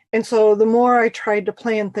 And so the more I tried to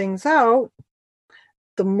plan things out,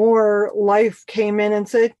 the more life came in and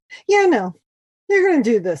said, yeah, no, you're going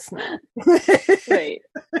to do this now.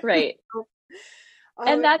 Right.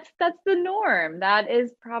 And that's the norm. That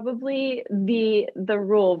is probably the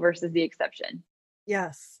rule versus the exception.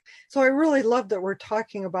 Yes. So I really love that we're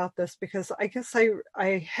talking about this because I guess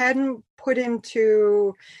I hadn't put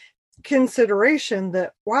into consideration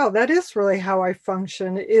that, wow, that is really how I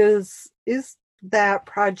function, is that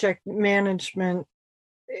project management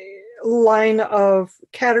line of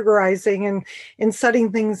categorizing and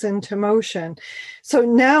setting things into motion. So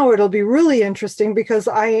now it'll be really interesting because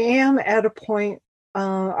I am at a point,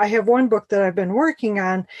 I have one book that I've been working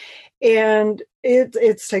on, and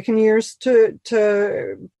it's taken years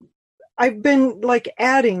to I've been like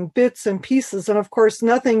adding bits and pieces, and of course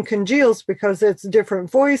nothing congeals because it's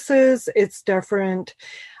different voices, it's different.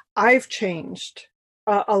 I've changed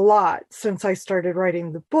a lot since I started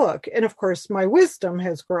writing the book. And of course, my wisdom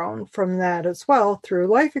has grown from that as well through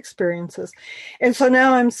life experiences. And so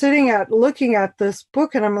now I'm looking at this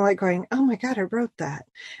book and I'm like going, oh my God, I wrote that.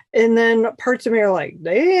 And then parts of me are like,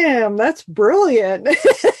 damn, that's brilliant.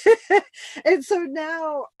 And so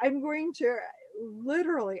now I'm going to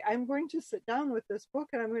sit down with this book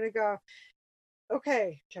and I'm going to go,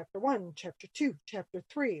 okay, chapter 1, chapter 2, chapter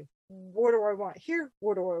 3. What do I want here?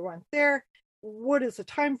 What do I want there? What is the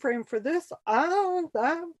time frame for this? I'm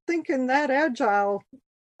thinking that Agile.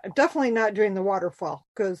 I'm definitely not doing the Waterfall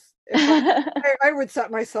because I would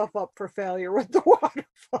set myself up for failure with the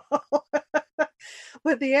Waterfall.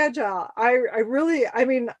 But the Agile, I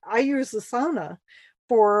use Asana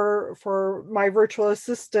for my virtual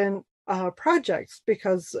assistant projects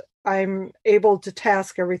because I'm able to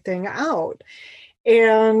task everything out.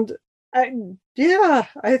 And I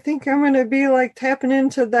think I'm going to be like tapping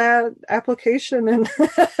into that application. And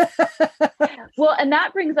well, and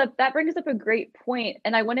that brings up a great point.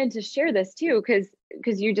 And I wanted to share this too,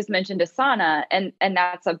 because you just mentioned Asana, and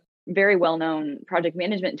that's a very well-known project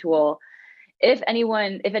management tool. If any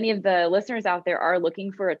of the listeners out there are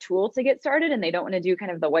looking for a tool to get started and they don't want to do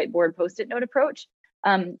kind of the whiteboard Post-it note approach,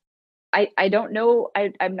 I don't know.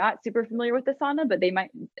 I'm not super familiar with Asana, but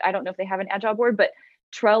I don't know if they have an Agile board, but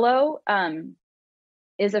Trello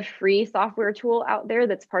is a free software tool out there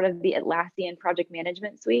that's part of the Atlassian project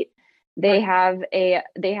management suite. They have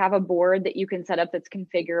a board that you can set up that's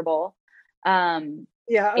configurable. And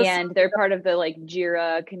they're part of the like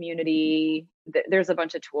Jira community. There's a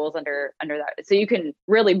bunch of tools under that. So you can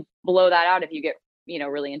really blow that out if you get,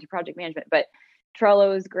 really into project management. But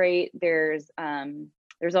Trello is great. There's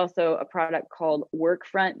also a product called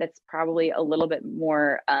Workfront that's probably a little bit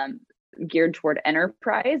more geared toward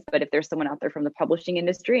enterprise. But if there's someone out there from the publishing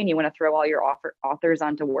industry and you want to throw all your authors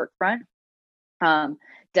onto Workfront,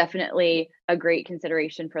 definitely a great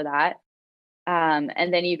consideration for that.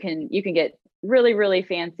 And then you can get really, really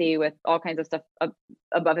fancy with all kinds of stuff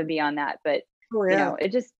above and beyond that. But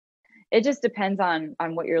it just depends on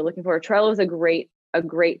what you're looking for. Trello is a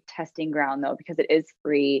great testing ground though, because it is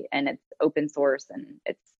free and it's open source, and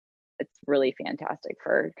it's really fantastic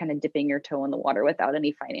for kind of dipping your toe in the water without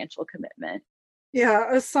any financial commitment. Yeah,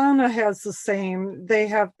 Asana has the same. They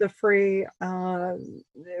have the free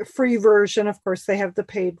version. Of course, they have the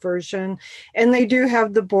paid version, and they do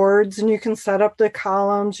have the boards, and you can set up the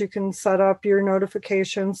columns. You can set up your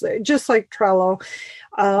notifications, just like Trello.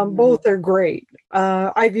 Both are great.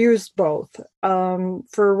 I've used both.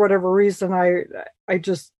 For whatever reason,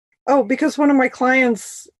 because one of my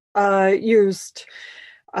clients used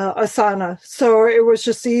Asana, so it was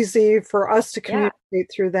just easy for us to communicate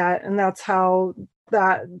through that, and that's how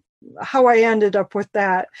I ended up with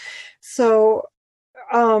that. So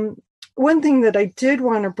one thing that I did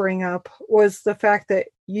want to bring up was the fact that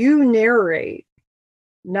you narrate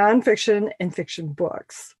nonfiction and fiction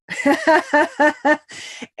books.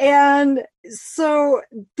 And so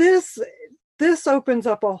this opens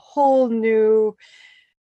up a whole new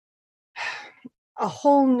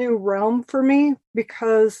realm for me,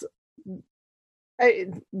 because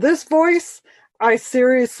this voice, I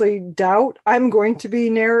seriously doubt I'm going to be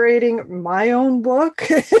narrating my own book.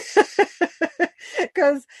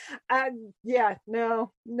 Because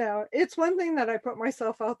no, it's one thing that I put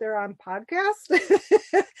myself out there on podcast.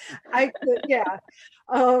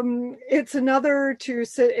 It's another to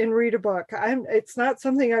sit and read a book. It's not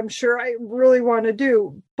something I'm sure I really want to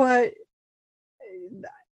do, but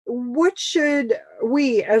what should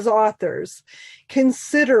we as authors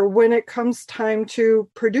consider when it comes time to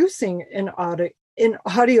producing an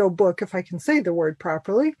audio book, if I can say the word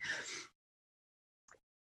properly?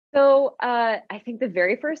 So I think the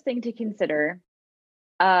very first thing to consider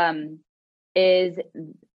is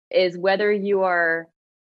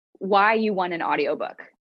why you want an audiobook.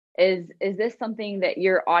 Is this something that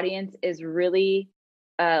your audience is really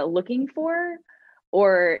looking for?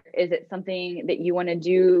 Or is it something that you want to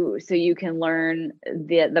do so you can learn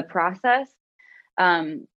the process?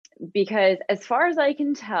 Because as far as I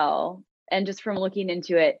can tell, and just from looking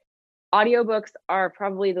into it, audiobooks are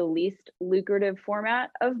probably the least lucrative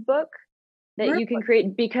format of book that you can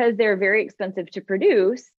create, because they're very expensive to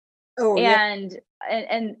produce. Oh yeah.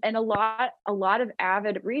 And a lot of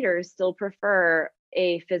avid readers still prefer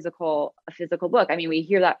a physical book. I mean, we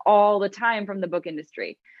hear that all the time from the book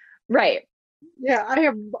industry. Right. Yeah,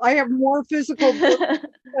 I have more physical books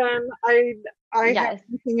than I have Yes.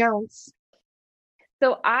 anything else.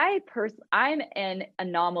 So I'm an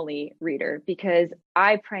anomaly reader because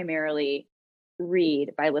I primarily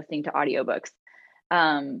read by listening to audiobooks.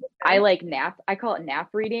 I like I call it nap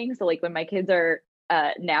reading. So like when my kids are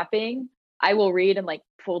napping, I will read and like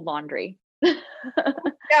fold laundry.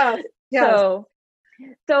 Yes, yes. So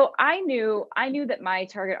so I knew that my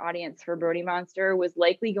target audience for Brody Monster was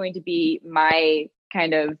likely going to be my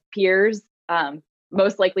kind of peers,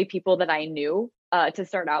 most likely people that I knew to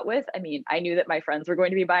start out with. I mean, I knew that my friends were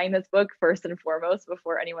going to be buying this book first and foremost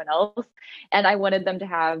before anyone else, and I wanted them to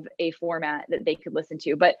have a format that they could listen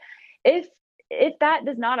to. But if that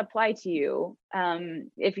does not apply to you,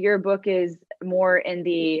 if your book is more in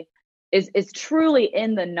the is truly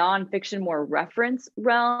in the nonfiction, more reference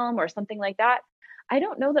realm or something like that, I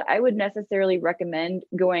don't know that I would necessarily recommend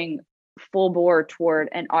going full bore toward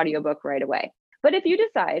an audiobook right away. But if you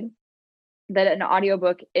decide that an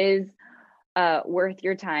audiobook is worth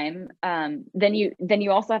your time, then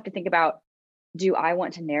you also have to think about, do I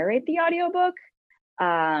want to narrate the audiobook?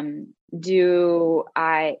 Do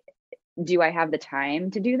I have the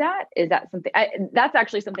time to do that? Is that something that's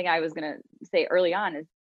actually something I was going to say early on, is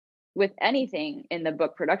with anything in the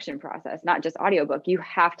book production process, not just audiobook, you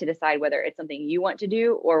have to decide whether it's something you want to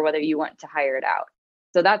do or whether you want to hire it out.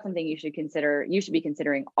 So that's something you should be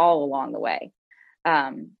considering all along the way.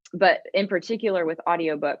 But in particular with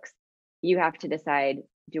audiobooks, you have to decide,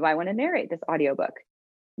 do I want to narrate this audiobook?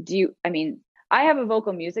 I have a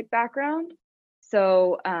vocal music background.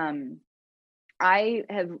 So I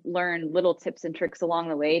have learned little tips and tricks along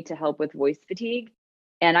the way to help with voice fatigue.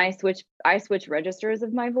 And I switch registers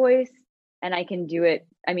of my voice, and I can do it.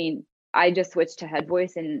 I mean, I just switched to head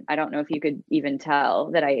voice, and I don't know if you could even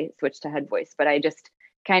tell that I switched to head voice, but I just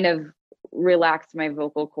kind of relaxed my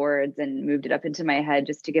vocal cords and moved it up into my head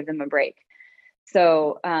just to give them a break.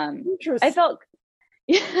 So I felt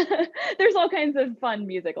there's all kinds of fun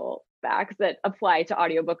musical facts that apply to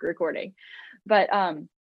audiobook recording, but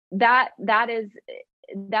that is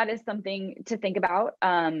something to think about.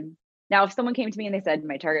 Now, if someone came to me and they said,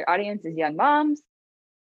 my target audience is young moms,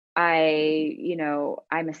 I'm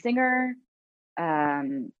a singer,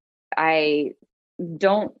 I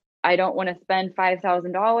don't want to spend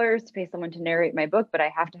 $5,000 to pay someone to narrate my book, but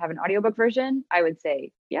I have to have an audiobook version, I would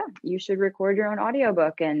say, yeah, you should record your own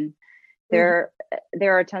audiobook. And there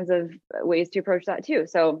are tons of ways to approach that too.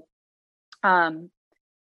 So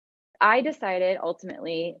I decided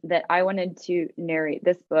ultimately that I wanted to narrate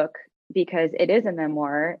this book because it is a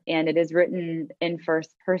memoir and it is written in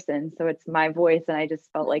first person. So it's my voice. And I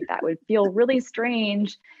just felt like that would feel really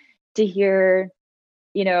strange to hear,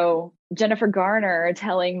 Jennifer Garner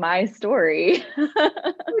telling my story.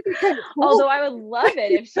 Although I would love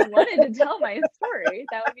it if she wanted to tell my story.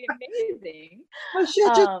 That would be amazing. Well,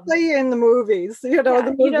 she'll just play in the movies, yeah,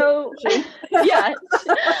 yeah.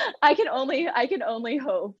 I can only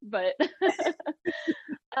hope, but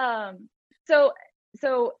so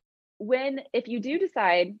if you do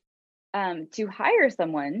decide to hire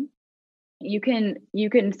someone, you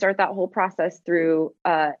can start that whole process through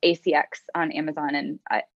ACX on Amazon, and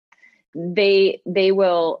they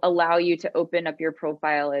will allow you to open up your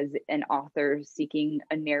profile as an author seeking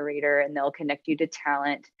a narrator, and they'll connect you to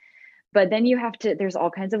talent. But then there's all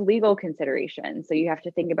kinds of legal considerations. So you have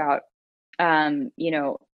to think about,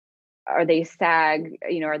 are they SAG,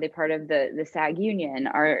 are they part of the SAG union?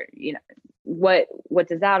 What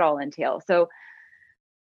does that all entail? So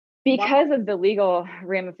because of the legal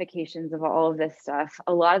ramifications of all of this stuff,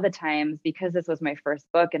 a lot of the times, because this was my first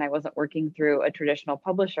book and I wasn't working through a traditional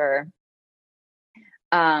publisher,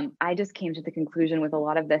 I just came to the conclusion with a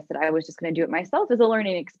lot of this that I was just going to do it myself as a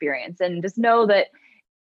learning experience, and just know that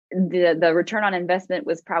the return on investment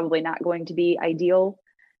was probably not going to be ideal.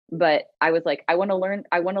 But I was like, I want to learn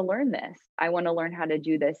this. I want to learn how to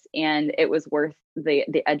do this. And it was worth the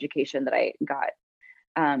education that I got.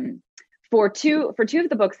 For two of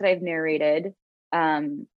the books that I've narrated,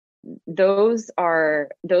 those were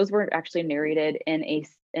actually narrated in a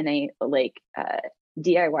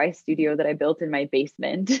DIY studio that I built in my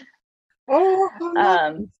basement. Oh,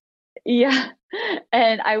 nice. Yeah,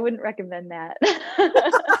 and I wouldn't recommend that.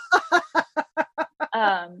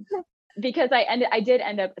 Because I did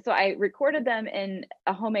end up, so I recorded them in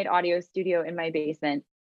a homemade audio studio in my basement,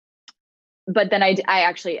 but then I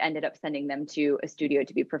actually ended up sending them to a studio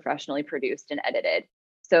to be professionally produced and edited.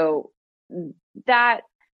 So that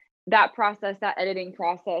editing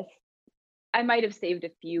process I might have saved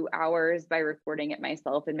a few hours by recording it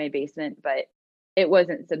myself in my basement, but it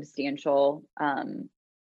wasn't substantial.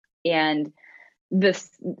 And this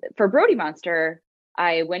for Brody Monster,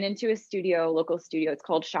 I went into a studio, local studio. It's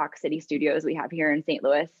called Shock City Studios. We have here in St.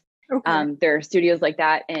 Louis. Okay. There are studios like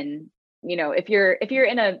that, and if you're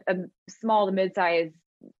in a small to mid-size,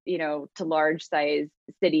 to large size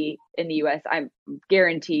city in the U.S., I'm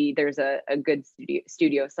guarantee there's a good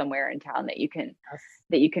studio somewhere in town that you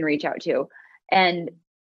can reach out to. And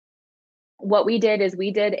what we did is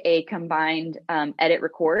we did a combined edit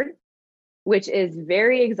record, which is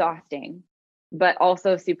very exhausting, but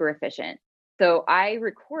also super efficient. So I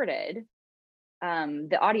recorded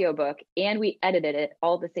the audiobook and we edited it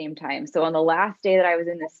all at the same time. So on the last day that I was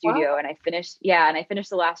in the studio, and I finished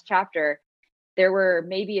the last chapter, there were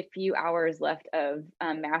maybe a few hours left of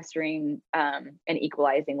mastering and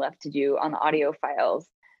equalizing left to do on the audio files.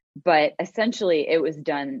 But essentially it was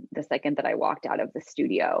done the second that I walked out of the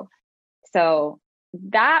studio. So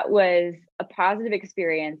that was a positive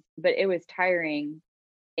experience, but it was tiring.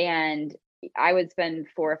 And I would spend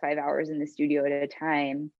 4 or 5 hours in the studio at a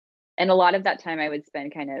time. And a lot of that time I would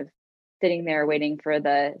spend kind of sitting there waiting for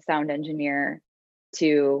the sound engineer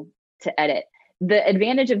to edit. The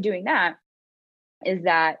advantage of doing that is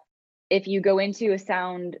that if you go into a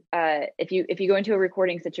sound, if you go into a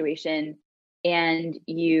recording situation and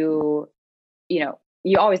you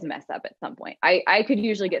always mess up at some point. I could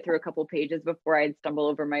usually get through a couple pages before I'd stumble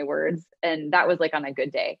over my words. And that was like on a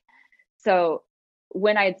good day. So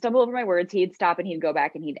when I'd stumble over my words, he'd stop and he'd go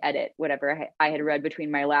back and he'd edit whatever I had read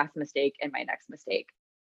between my last mistake and my next mistake.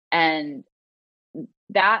 And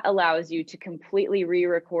that allows you to completely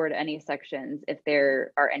re-record any sections if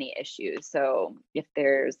there are any issues. So if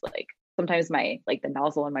there's like, sometimes the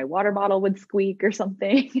nozzle in my water bottle would squeak or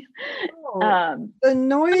something. The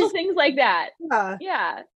noise, little things like that.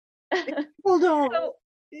 Yeah. People don't,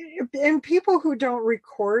 and people who don't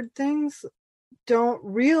record things don't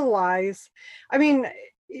realize. I mean,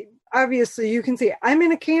 obviously you can see I'm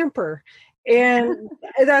in a camper, and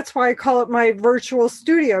that's why I call it my virtual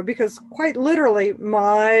studio, because quite literally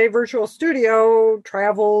my virtual studio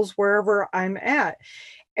travels wherever I'm at.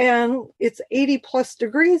 And it's 80 plus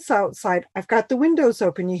degrees outside. I've got the windows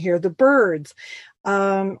open. You hear the birds.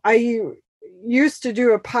 I used to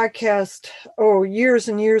do a podcast, years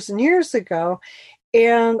and years and years ago,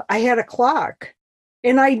 and I had a clock.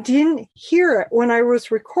 And I didn't hear it when I was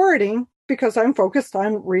recording because I'm focused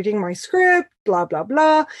on reading my script, blah, blah,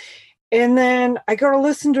 blah. And then I go to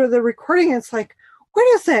listen to the recording, and it's like, what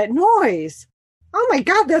is that noise? Oh my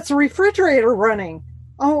God, that's a refrigerator running.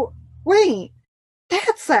 Oh, wait.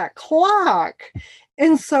 That's that clock.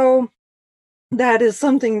 And so that is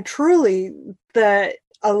something truly that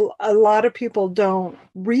a lot of people don't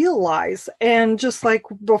realize. And just like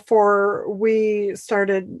before we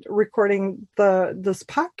started recording this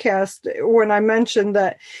podcast, when I mentioned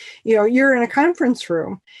that, you're in a conference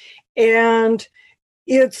room and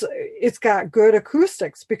it's got good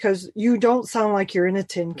acoustics because you don't sound like you're in a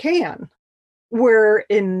tin can. Where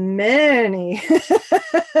in many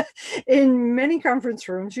conference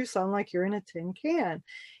rooms, you sound like you're in a tin can.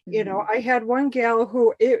 Mm-hmm. I had one gal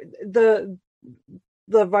who the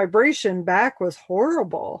vibration back was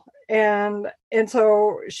horrible. And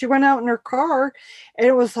so she went out in her car and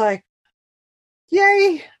it was like,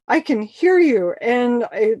 yay, I can hear you. And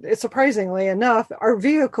surprisingly enough, our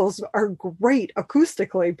vehicles are great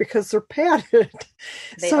acoustically because they're padded.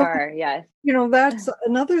 They are, yes. That's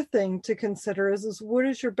another thing to consider is what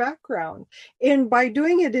is your background? And by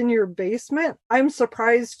doing it in your basement, I'm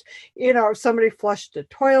surprised, if somebody flushed a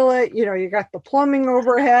toilet, you got the plumbing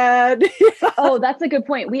overhead. Oh, that's a good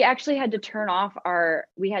point. We actually had to turn off our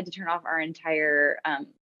entire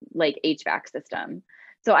HVAC system.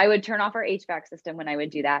 So I would turn off our HVAC system when I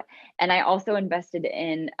would do that. And I also invested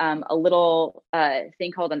in a little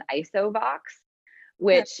thing called an ISO box,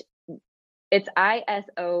 which it's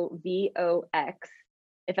ISOVOX.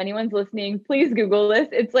 If anyone's listening, please Google this.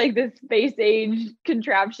 It's like this space age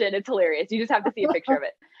contraption. It's hilarious. You just have to see a picture of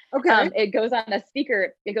it. Okay. It goes on a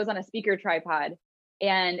speaker. It goes on a speaker tripod,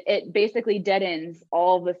 and it basically deadens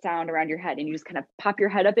all the sound around your head. And you just kind of pop your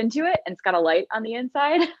head up into it, and it's got a light on the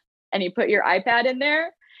inside. And you put your iPad in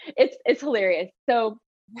there. It's hilarious. So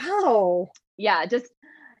wow. Yeah,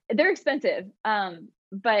 they're expensive.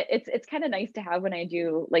 But it's kind of nice to have when I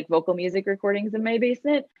do like vocal music recordings in my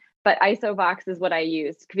basement. But ISOVOX is what I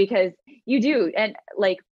used because you do, and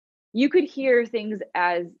like you could hear things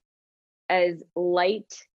as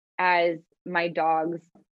light as my dog's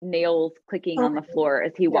nails clicking on the floor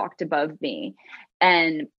as he walked above me.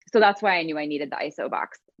 And so that's why I knew I needed the ISO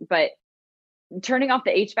box. But turning off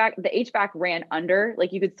the HVAC ran under,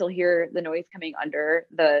 like you could still hear the noise coming under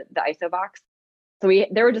the ISO box. So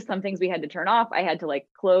there were just some things we had to turn off. I had to like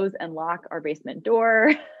close and lock our basement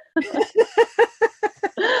door.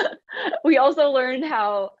 We also learned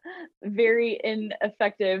how very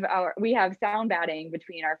ineffective we have sound batting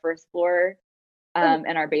between our first floor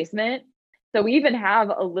and our basement. So we even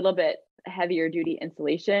have a little bit heavier duty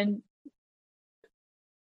insulation.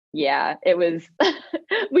 Yeah, it was,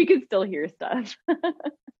 we could still hear stuff.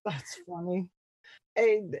 That's funny.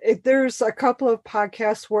 There's a couple of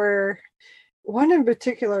podcasts where, one in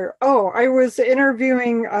particular, I was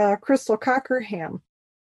interviewing Crystal Cockerham.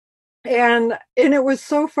 And it was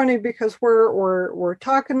so funny because we're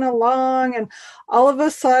talking along, and all of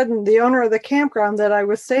a sudden the owner of the campground that I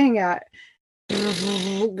was staying at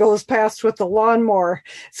goes past with the lawnmower.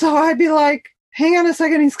 So I'd be like, hang on a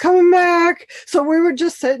second, he's coming back. So we would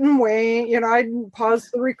just sit and wait. I'd pause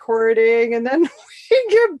the recording, and then we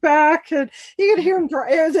get back, and you could hear him.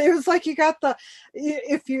 It was like you got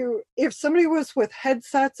if somebody was with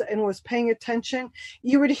headsets and was paying attention,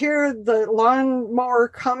 you would hear the lawnmower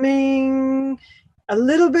coming a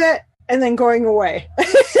little bit and then going away.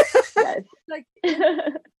 Yes. Like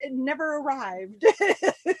it never arrived.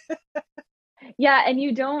 Yeah, and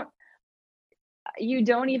you don't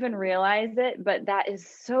even realize it, but that is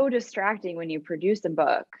so distracting when you produce a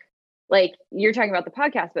book. Like you're talking about the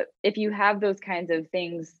podcast, but if you have those kinds of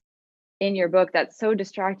things in your book, that's so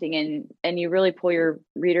distracting, and you really pull your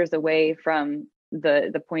readers away from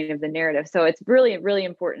the point of the narrative. So it's really, really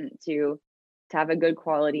important to have a good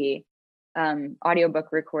quality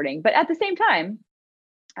audiobook recording. But at the same time,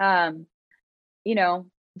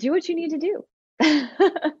 do what you need to do.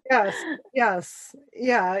 Yes.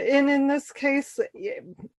 Yeah. And in this case,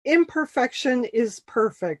 imperfection is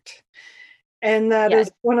perfect. And that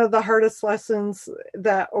is one of the hardest lessons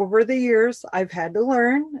that over the years I've had to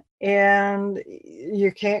learn. And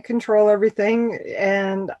you can't control everything.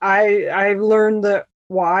 And I've learned that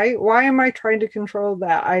why am I trying to control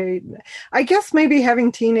that? I guess maybe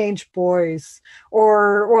having teenage boys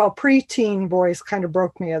or preteen boys kind of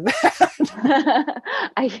broke me of that.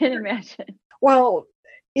 I can imagine. Well,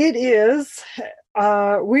 it is.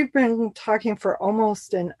 We've been talking for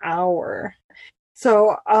almost an hour.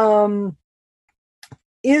 So,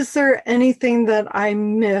 is there anything that I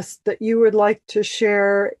missed that you would like to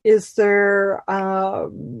share? Is there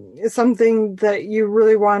something that you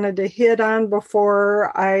really wanted to hit on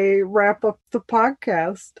before I wrap up the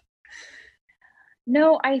podcast?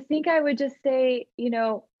 No, I think I would just say,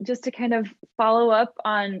 just to kind of follow up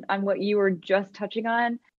on what you were just touching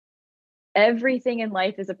on. Everything in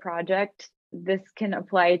life is a project. This can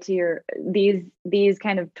apply to these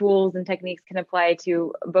kind of tools and techniques can apply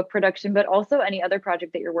to book production, but also any other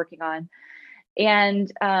project that you're working on. And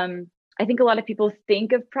I think a lot of people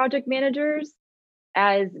think of project managers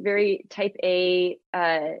as very type A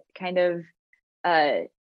kind of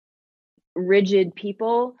rigid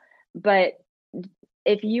people. But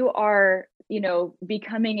if you are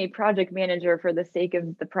becoming a project manager for the sake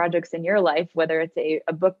of the projects in your life, whether it's a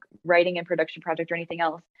book writing and production project or anything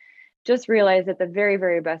else, just realize that the very,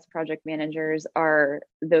 very best project managers are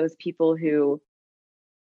those people who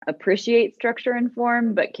appreciate structure and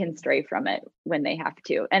form, but can stray from it when they have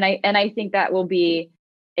to. And I think that will be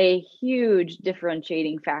a huge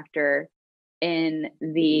differentiating factor in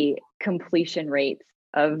the completion rates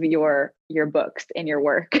of your books and your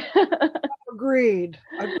work. Agreed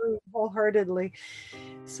wholeheartedly.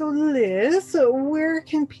 So Liz, where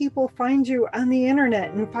can people find you on the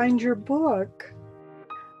internet and find your book?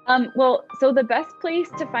 So the best place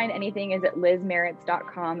to find anything is at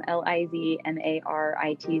lizmaritz.com,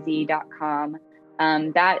 LIZMARITZ.com.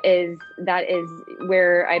 That is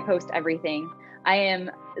where I post everything. I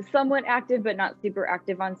am somewhat active, but not super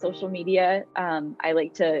active on social media. I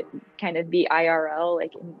like to kind of be IRL,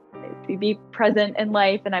 like be present in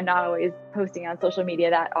life, and I'm not always posting on social media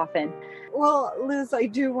that often. Well, Liz, I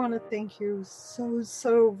do want to thank you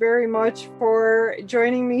so very much for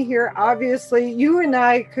joining me here. Obviously, you and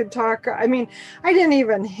I could talk. I mean, I didn't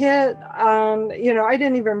even hit on, I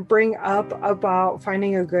didn't even bring up about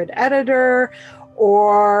finding a good editor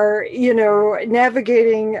or,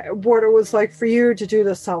 navigating what it was like for you to do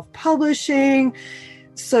the self-publishing.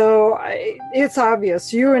 So it's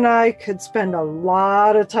obvious you and I could spend a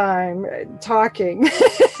lot of time talking.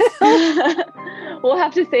 We'll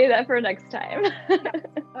have to say that for next time.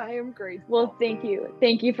 I am grateful. Well, thank you.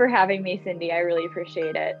 Thank you for having me, Cindy. I really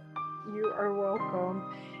appreciate it. You are welcome.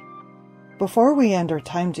 Before we end our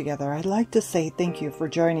time together, I'd like to say thank you for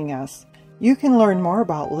joining us. You can learn more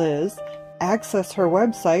about Liz, access her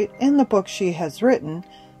website and the book she has written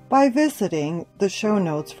by visiting the show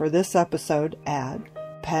notes for this episode at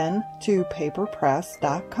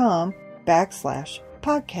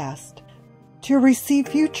pen2paperpress.com/podcast. To receive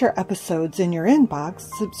future episodes in your inbox,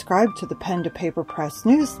 subscribe to the Pen to Paper Press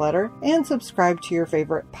newsletter and subscribe to your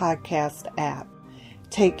favorite podcast app.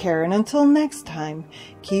 Take care, and until next time,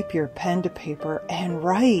 keep your pen to paper and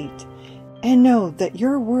write. And know that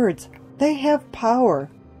your words, they have power,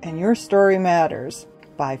 and your story matters.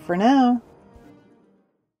 Bye for now.